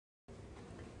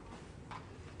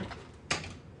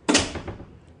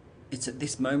it's at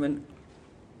this moment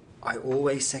I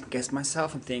always second guess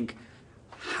myself and think,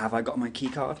 have I got my key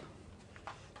card?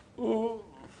 Oh.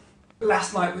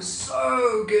 Last night was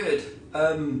so good.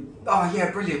 Oh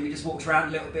yeah, brilliant. We just walked around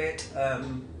a little bit.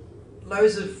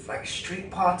 Loads of like street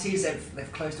parties.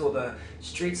 They've closed all the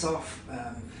streets off.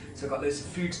 So we've got loads of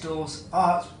food stalls.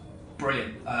 Oh, it's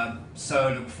brilliant. So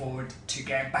looking forward to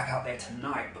getting back out there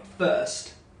tonight. But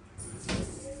first,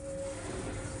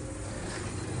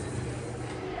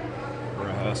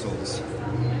 rehearsals.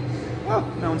 Oh,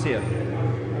 no one's here.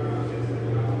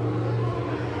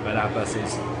 But our bus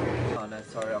is. Oh no,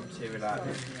 sorry, I'm too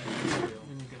relaxed.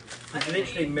 He's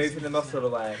literally moving the muscle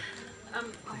away.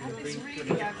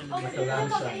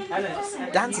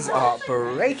 Dancers are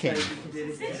breaking.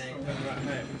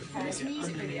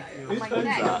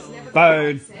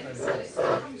 Bone.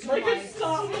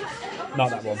 Not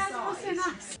that one.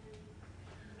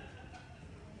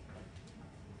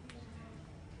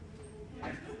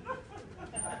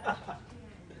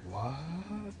 What?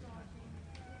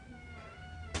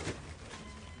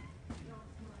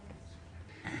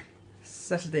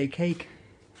 Saturday cake.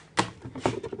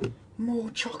 More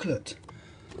chocolate.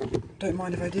 Don't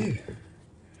mind if I do.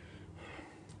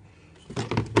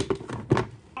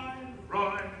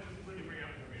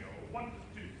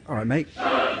 Alright mate,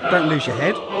 don't lose your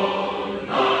head.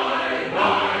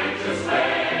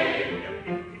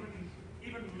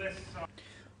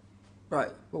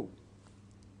 Right, oh.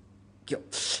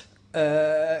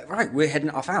 Right, we're heading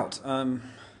off out.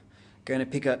 Going to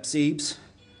pick up Seebs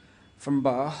from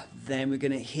bar, then we're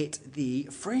going to hit the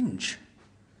Fringe.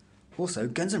 Also,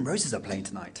 Guns N' Roses are playing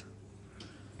tonight.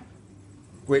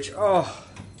 Which, oh,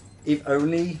 if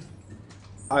only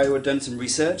I would have done some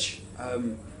research.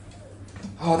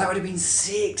 Oh, that would have been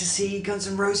sick to see Guns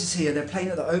N' Roses here. They're playing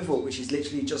at the Oval, which is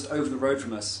literally just over the road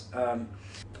from us.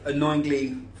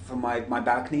 Annoyingly, from my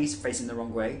balcony's facing the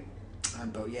wrong way.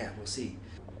 But yeah, we'll see.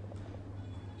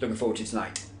 Looking forward to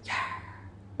tonight. Yeah.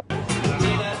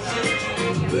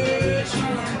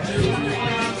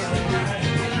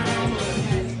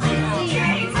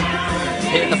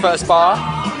 Hitting the first bar.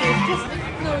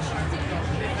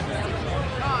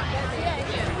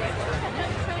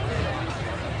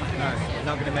 No,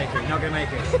 not gonna make it, not gonna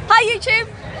make it. Hi YouTube!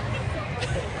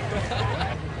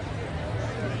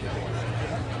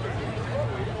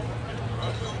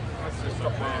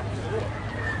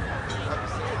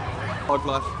 Hard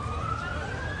life.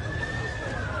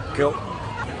 Cool.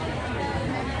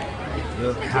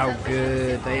 Look how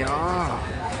good they are.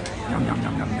 Yum, yum,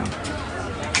 yum, yum, yum.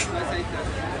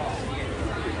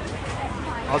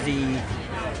 Aussie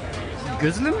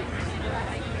Guzlin.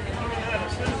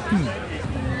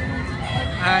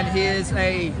 And here's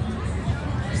a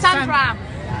Sandram.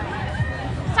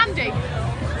 Sandy.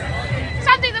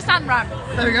 Sandy the Sandram.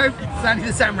 There we go, Sandy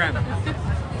the Samram.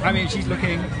 I mean, she's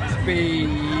looking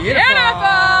beautiful.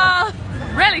 Beautiful.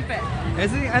 Really fit.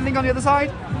 Is there anything on the other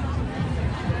side?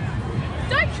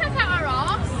 Don't check out her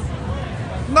arse.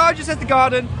 No, just at the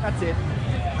garden. That's it.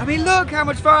 I mean, look how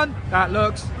much fun that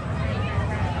looks.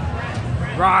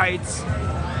 Rides,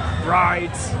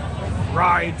 rides,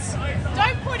 rides.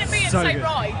 Don't point at me and So say good.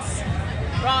 rides.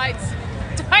 Rides.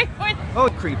 Don't point. Oh,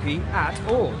 creepy at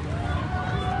all.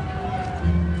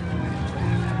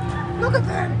 Look at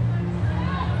them.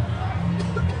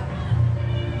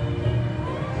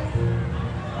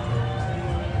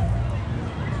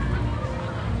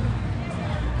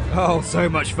 Oh, so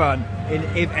much fun.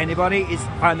 If anybody is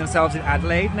finding themselves in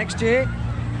Adelaide next year,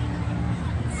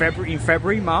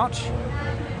 February, March,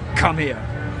 come here.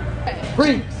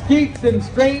 Freaks, geeks, and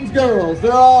strange girls,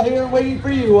 they're all here waiting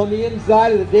for you on the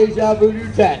inside of the Deja Voodoo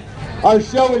tent. Our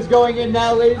show is going in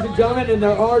now, ladies and gentlemen, and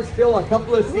there are still a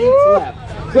couple of seats left.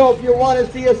 So if you want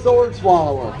to see a sword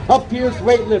swallower, a fierce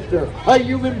weightlifter, a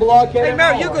human blockhead, Hey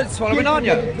Mary, you're good at swallowing, aren't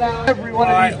you? Every one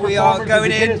Alright, of these we are performers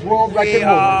going is a in. Guinness World Record We holder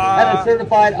are- and a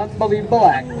certified unbelievable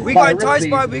act. We got enticed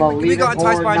Ripley's by- we Believe got It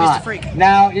enticed or by Not. Mr. Freak.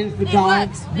 Now is the It time.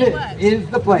 works, it This works. is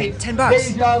the place. $10 bucks.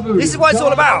 Deja Voodoo. This is what it's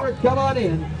all Come about. over, come on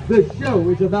in. The show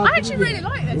is about I to actually begin. really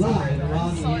like this. Live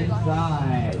around the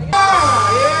inside. Oh,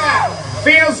 yeah!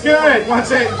 Feels good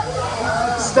once it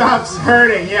stops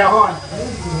hurting. Yeah, hold on.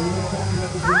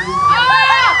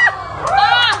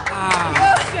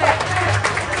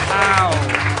 Ow.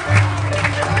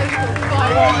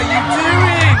 What are you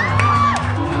doing?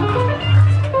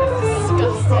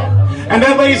 And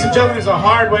that, ladies and gentlemen, is a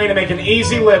hard way to make an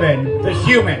easy living. The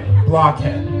human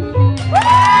blockhead.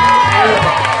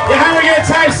 Yeah, how are we gonna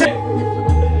type it?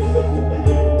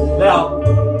 Now,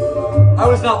 I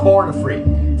was not born a freak.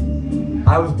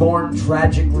 I was born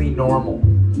tragically normal.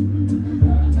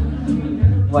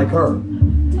 Like her.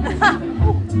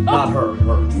 Not her,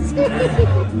 her.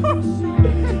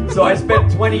 So I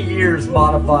spent 20 years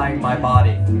modifying my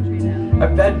body.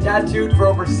 I've been tattooed for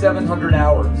over 700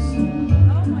 hours. I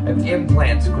have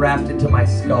implants grafted to my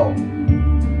skull.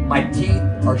 My teeth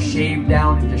are shaved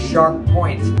down into sharp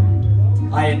points.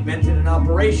 I invented an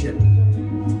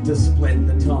operation to split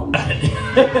the tongue.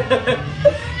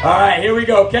 All right, here we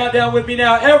go. Countdown with me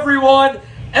now. Everyone,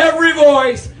 every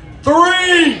voice.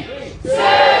 3, 2,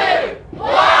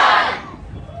 1.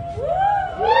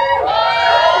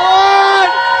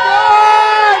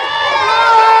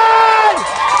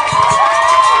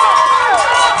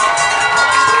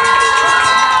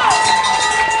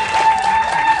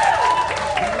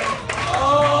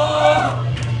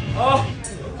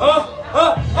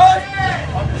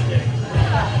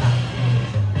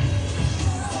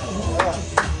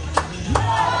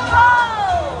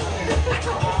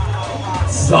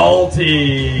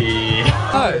 Salty.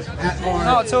 No,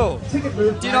 not at all. Do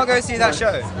you not go see that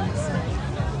show?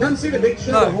 Come see the big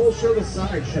show, No. the whole show, the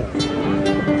side show.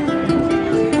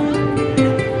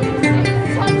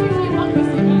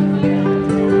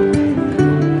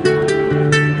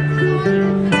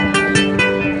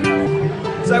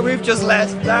 So we've just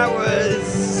left. That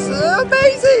was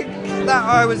amazing. That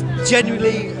I was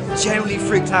genuinely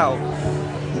freaked out.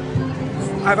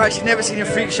 I've actually never seen a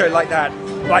freak show like that,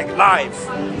 like live,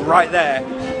 right there.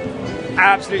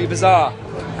 Absolutely bizarre.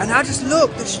 And now just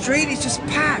look, the street is just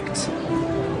packed.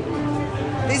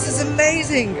 This is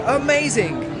amazing,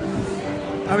 amazing.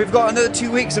 And we've got another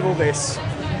 2 weeks of all this.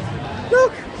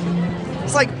 Look,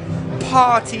 it's like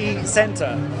party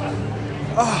centre.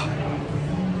 Oh,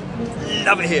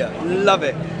 love it here, love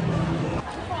it.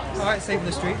 All right, saving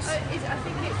the streets. I think it's a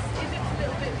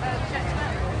little bit jet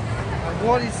lag.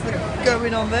 What is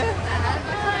going on there?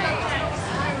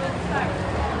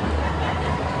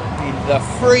 The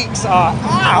freaks are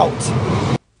out!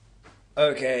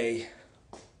 Okay.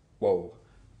 Whoa.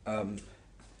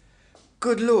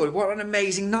 Good lord, what an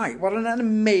amazing night. What an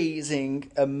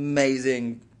amazing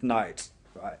night.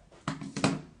 Right.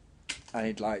 I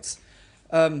need lights.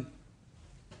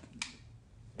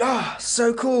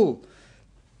 So cool.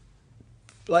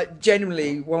 Like,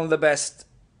 genuinely one of the best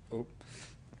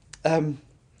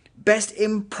best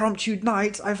impromptu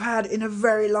nights I've had in a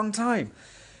very long time.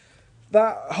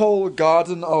 That whole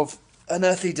garden of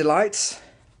unearthly delights,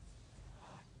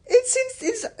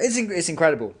 it's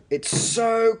incredible. It's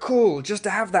so cool just to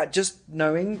have that, just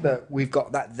knowing that we've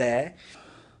got that there.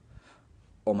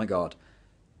 Oh my god,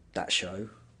 that show.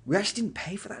 We actually didn't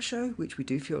pay for that show, which we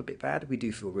do feel a bit bad. We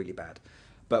do feel really bad.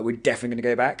 But we're definitely going to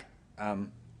go back.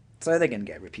 So they're going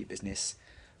to get repeat business.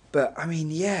 But, I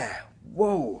mean, yeah,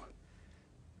 whoa.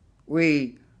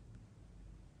 I'm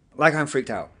freaked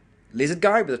out. Lizard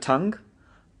guy with a tongue.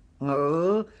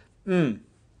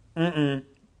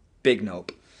 Big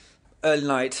nope. Early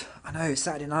night. I know,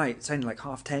 Saturday night. It's only like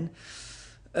 10:30.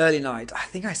 Early night. I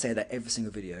think I say that every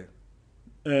single video.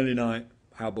 Early night.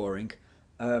 How boring.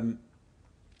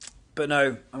 But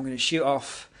no, I'm going to shoot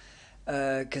off.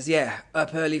 Because, yeah,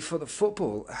 up early for the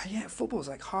football. Yeah, football's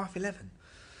like 11:30.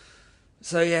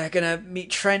 So, yeah, going to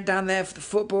meet Trent down there for the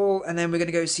football. And then we're going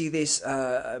to go see this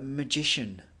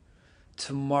magician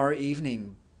tomorrow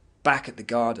evening back at the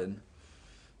garden.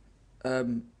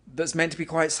 That's meant to be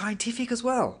quite scientific as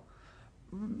well.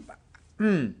 I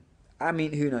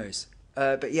mean, who knows?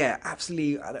 But, yeah,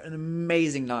 absolutely an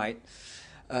amazing night.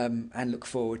 And look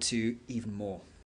forward to even more.